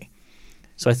 helpful way.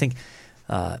 So I think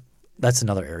that's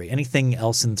another area. Anything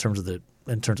else in terms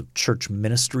of church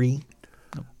ministry?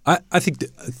 I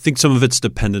think some of it's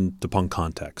dependent upon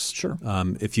context. Sure.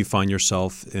 If you find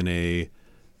yourself in a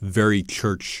very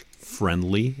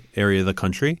church-friendly area of the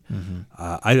country,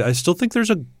 I still think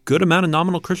there's a good amount of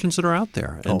nominal Christians that are out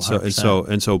there, and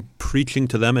so preaching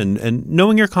to them and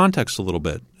knowing your context a little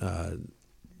bit,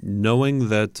 knowing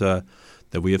that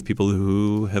we have people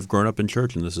who have grown up in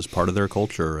church and this is part of their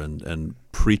culture, and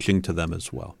preaching to them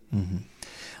as well.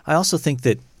 I also think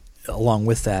that along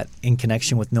with that, in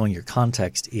connection with knowing your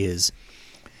context, is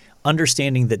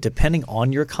understanding that depending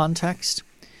on your context,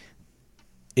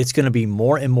 it's going to be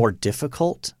more and more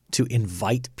difficult to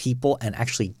invite people and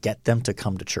actually get them to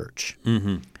come to church.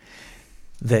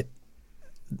 That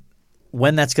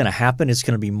when that's going to happen, it's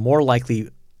going to be more likely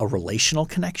a relational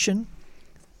connection,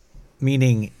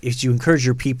 meaning if you encourage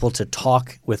your people to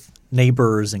talk with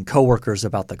neighbors and coworkers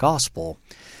about the gospel,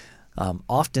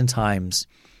 oftentimes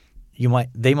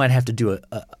they might have to do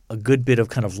a good bit of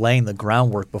kind of laying the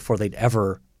groundwork before they'd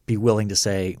ever be willing to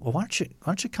say, well, why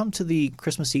don't you come to the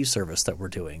Christmas Eve service that we're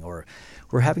doing, or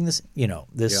we're having this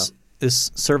this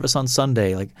service on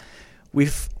Sunday. Like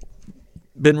we've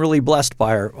been really blessed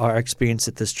by our experience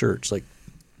at this church. Like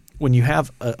when you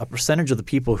have a percentage of the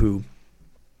people who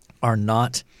are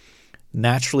not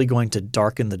naturally going to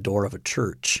darken the door of a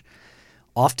church,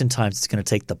 oftentimes it's going to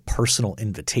take the personal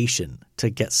invitation to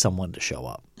get someone to show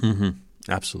up.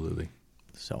 Absolutely.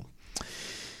 So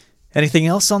anything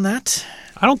else on that?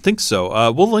 I don't think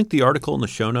so. We'll link the article in the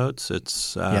show notes.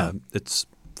 It's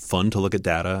fun to look at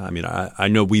data. I mean, I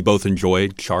know we both enjoy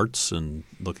charts and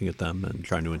looking at them and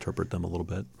trying to interpret them a little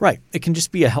bit. Right. It can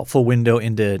just be a helpful window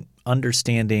into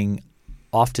understanding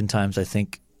oftentimes, I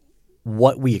think,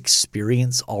 what we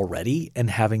experience already and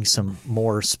having some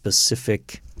more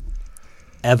specific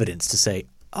evidence to say,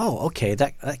 oh, okay,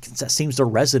 that seems to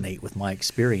resonate with my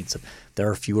experience of there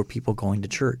are fewer people going to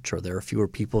church, or there are fewer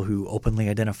people who openly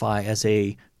identify as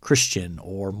a Christian,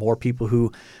 or more people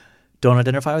who don't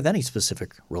identify with any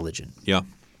specific religion. Yeah.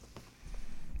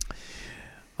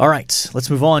 All right, let's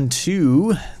move on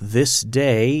to this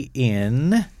day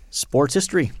in sports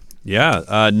history. Yeah,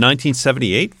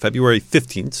 1978, February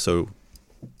 15th, so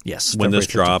yes, when February this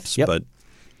 15th. drops, Yep. but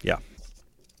yeah.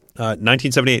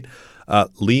 1978,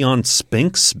 Leon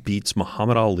Spinks beats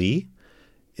Muhammad Ali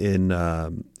in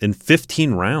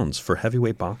 15 rounds for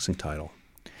heavyweight boxing title.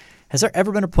 Has there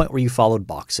ever been a point where you followed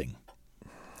boxing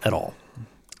at all?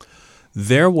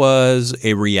 There was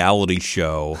a reality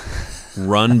show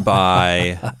run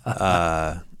by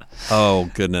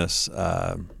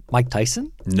Mike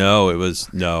Tyson? No,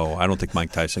 I don't think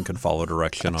Mike Tyson could follow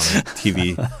direction on a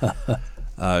TV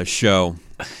show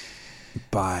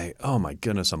by, oh my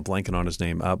goodness, I'm blanking on his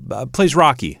name. Plays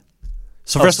Rocky.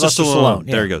 Sylvester Stallone.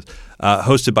 Yeah. There he goes.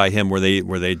 Hosted by him, where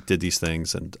they did these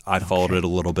things, and I followed it a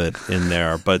little bit in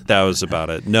there, but that was about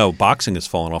it. No, boxing has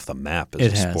fallen off the map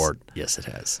as a sport. Yes, it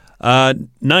has.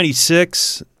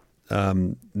 96,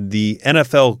 the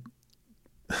NFL.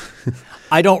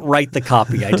 I don't write the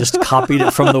copy. I just copied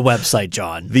it from the website,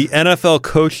 John. The NFL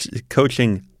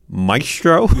coaching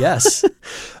maestro. Yes.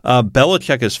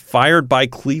 Belichick is fired by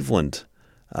Cleveland,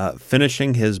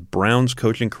 finishing his Browns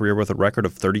coaching career with a record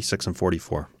of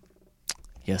 36-44.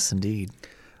 Yes, indeed.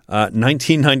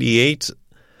 1998,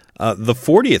 the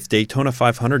 40th Daytona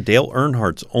 500, Dale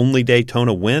Earnhardt's only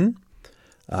Daytona win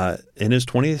in his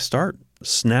 20th start,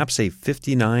 snaps a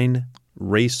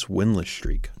 59-race winless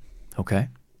streak. Okay.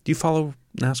 Do you follow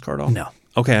NASCAR at all? No.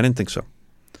 Okay, I didn't think so.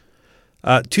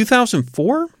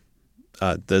 2004,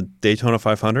 the Daytona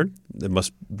 500, it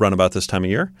must run about this time of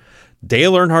year.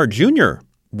 Dale Earnhardt Jr.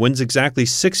 wins exactly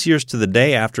 6 years to the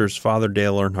day after his father,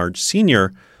 Dale Earnhardt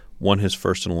Sr., won his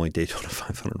first and only Daytona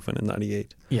 500 win in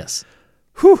 98. Yes.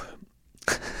 Whew.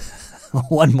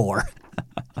 One more.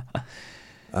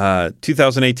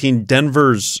 2018,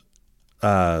 Denver's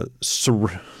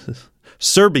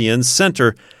Serbian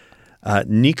center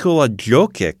Nikola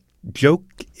Jokic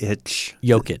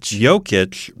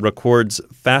records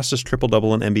fastest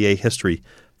triple-double in NBA history,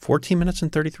 14 minutes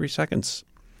and 33 seconds.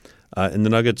 In the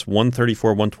Nuggets'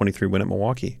 134-123 win at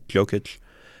Milwaukee, Jokic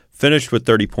finished with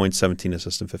 30 points, 17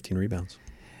 assists, and 15 rebounds.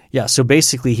 Yeah, so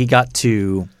basically he got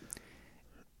to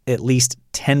at least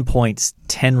 10 points,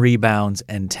 10 rebounds,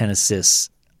 and 10 assists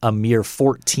a mere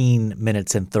 14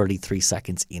 minutes and 33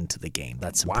 seconds into the game.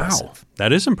 That's impressive. Wow,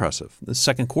 that is impressive. The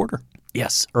second quarter.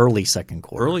 Yes, early second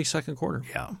quarter. Early second quarter.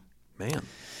 Yeah. Man.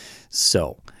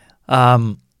 So,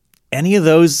 any of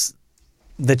those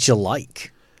that you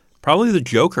like? Probably the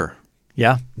Joker.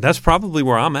 Yeah? That's probably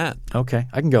where I'm at. Okay,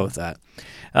 I can go with that.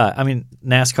 I mean,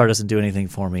 NASCAR doesn't do anything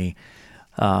for me.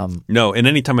 No, and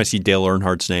anytime I see Dale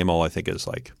Earnhardt's name, all I think is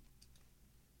like,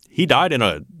 he died in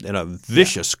a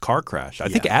vicious car crash. I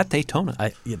think at Daytona.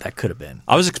 Yeah, that could have been.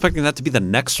 I was expecting that to be the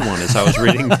next one as I was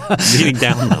reading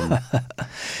down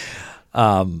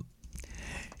them.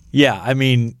 Yeah, I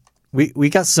mean, we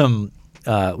got some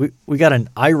we got an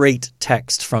irate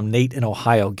text from Nate in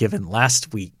Ohio given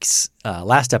last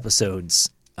episode's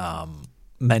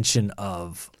mention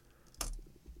of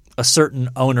a certain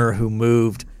owner who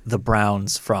moved the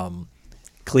Browns from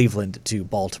Cleveland to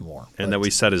Baltimore. And that we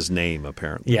said his name,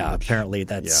 apparently. Yeah, apparently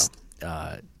that's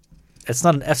it's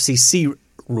not an FCC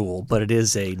rule, but it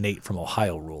is a Nate from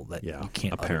Ohio rule that you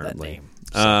can't utter that name.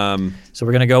 So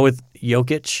we're going to go with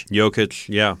Jokic. Jokic,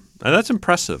 yeah. And that's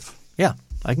impressive. Yeah,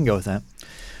 I can go with that.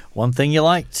 One thing you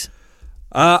liked?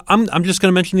 I'm just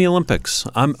going to mention the Olympics.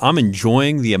 I'm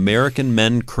enjoying the American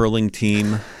men curling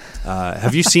team.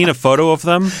 Have you seen a photo of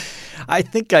them? I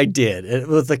think I did.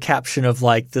 With the caption of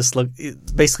like this look,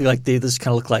 basically like this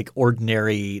kind of look like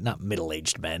ordinary, not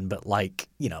middle-aged men, but like,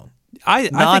 you know. I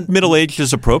think middle-aged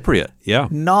is appropriate. Yeah.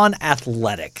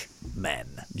 Non-athletic men.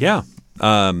 Yeah.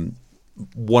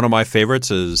 One of my favorites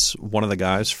is one of the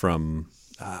guys from,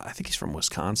 I think he's from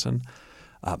Wisconsin.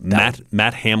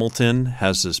 Matt Hamilton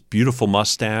has this beautiful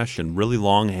mustache and really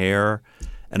long hair,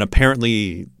 and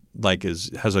apparently like has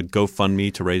a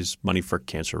GoFundMe to raise money for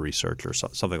cancer research or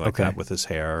something like that with his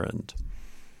hair. And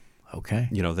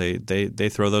you know, they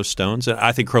throw those stones. And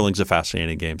I think curling's a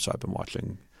fascinating game, so I've been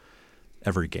watching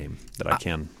every game that I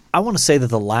can. I want to say that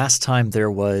the last time there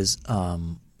was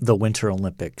the Winter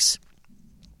Olympics,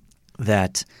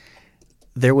 that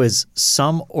there was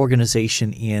some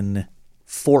organization in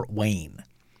Fort Wayne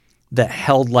that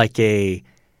held like hey,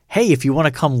 if you want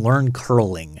to come learn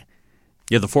curling.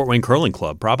 Yeah, the Fort Wayne Curling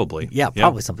Club, probably. Yeah,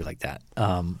 probably something like that.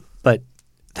 But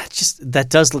that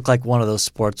does look like one of those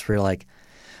sports where you're like,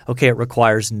 okay, it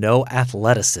requires no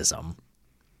athleticism.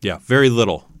 Yeah, very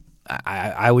little.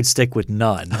 I would stick with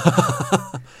none.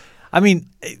 I mean,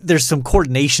 there's some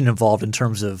coordination involved in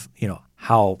terms of, you know,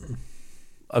 how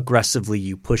aggressively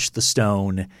you push the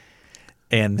stone,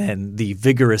 and then the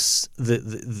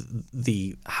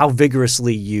how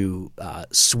vigorously you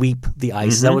sweep the ice. Mm-hmm.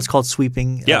 Is that what's called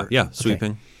sweeping? Yeah,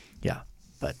 sweeping. Okay. Yeah,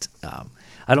 but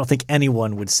I don't think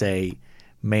anyone would say,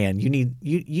 "Man, you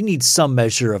need some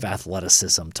measure of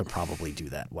athleticism to probably do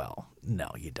that well." No,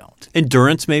 you don't.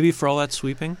 Endurance, maybe, for all that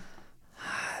sweeping.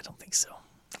 I don't think so.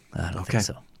 I don't think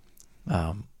so.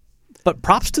 But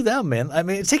props to them, man. I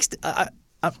mean,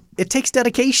 it takes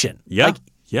dedication. Yeah.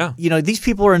 You know, these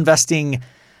people are investing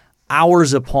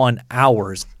hours upon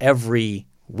hours every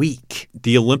week.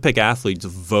 The Olympic athletes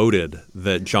voted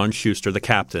that John Schuster, the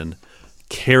captain,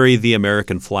 carry the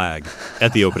American flag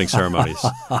at the opening ceremonies.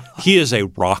 He is a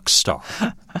rock star.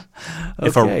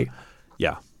 Okay.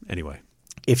 Anyway.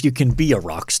 If you can be a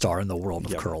rock star in the world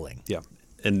of curling. Yeah.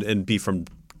 And be from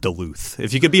Duluth.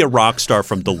 If you could be a rock star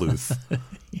from Duluth.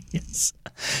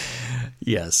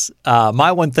 Yes.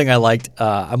 My one thing I liked,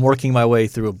 I'm working my way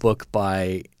through a book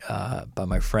by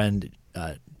my friend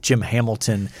Jim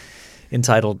Hamilton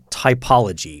entitled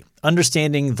Typology,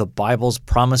 Understanding the Bible's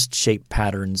Promised Shape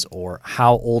Patterns, or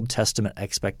How Old Testament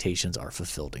Expectations Are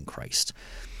Fulfilled in Christ.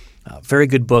 Very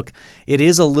good book. It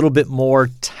is a little bit more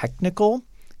technical.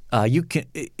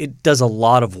 It does a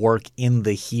lot of work in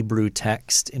the Hebrew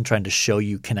text in trying to show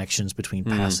you connections between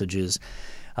passages.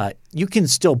 You can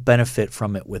still benefit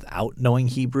from it without knowing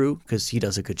Hebrew because he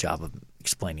does a good job of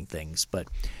explaining things. But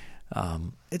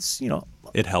it's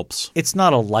it helps. It's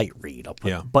not a light read,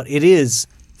 but it is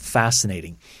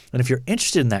fascinating. And if you're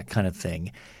interested in that kind of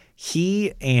thing,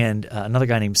 he and another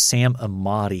guy named Sam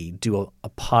Amadi do a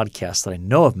podcast that I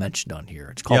know I've mentioned on here.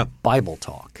 It's called Bible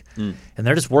Talk. And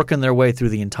they're just working their way through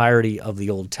the entirety of the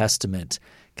Old Testament,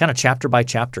 kind of chapter by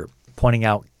chapter, pointing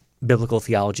out biblical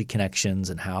theology connections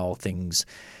and how things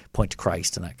point to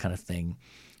Christ and that kind of thing.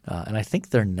 And I think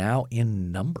they're now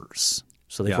in Numbers.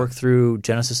 So they've worked through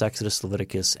Genesis, Exodus,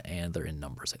 Leviticus, and they're in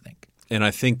Numbers, I think. And I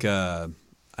think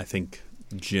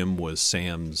Jim was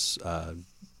Sam's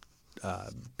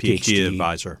PhD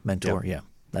advisor, mentor. Yeah,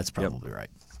 that's probably right.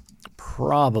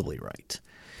 Probably right.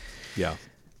 Yeah,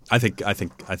 I think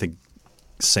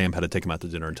Sam had to take him out to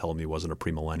dinner and tell him he wasn't a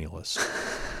premillennialist.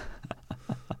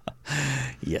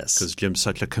 Yes, because Jim's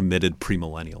such a committed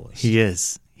premillennialist. He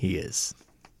is.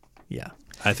 Yeah.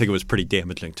 I think it was pretty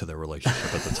damaging to their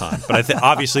relationship at the time. But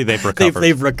obviously they've recovered.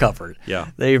 They've recovered. Yeah.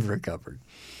 They've recovered.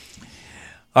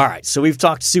 All right. So we've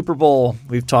talked Super Bowl.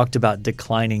 We've talked about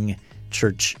declining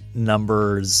church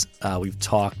numbers. We've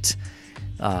talked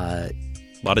a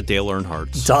lot of Dale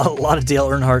Earnhardt. A lot of Dale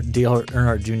Earnhardt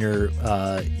Jr.,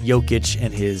 Jokic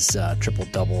and his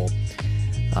triple-double.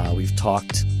 We've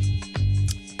talked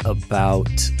about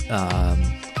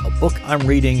a book I'm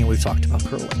reading, and we've talked about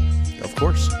curling. Of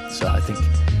course. So I think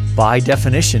by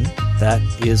definition, that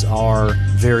is our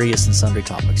various and sundry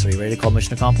topics. Are you ready to call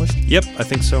mission accomplished? Yep, I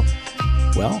think so.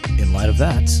 Well, in light of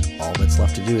that, all that's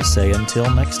left to do is say until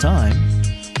next time,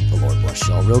 the Lord bless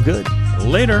y'all real good.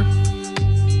 Later.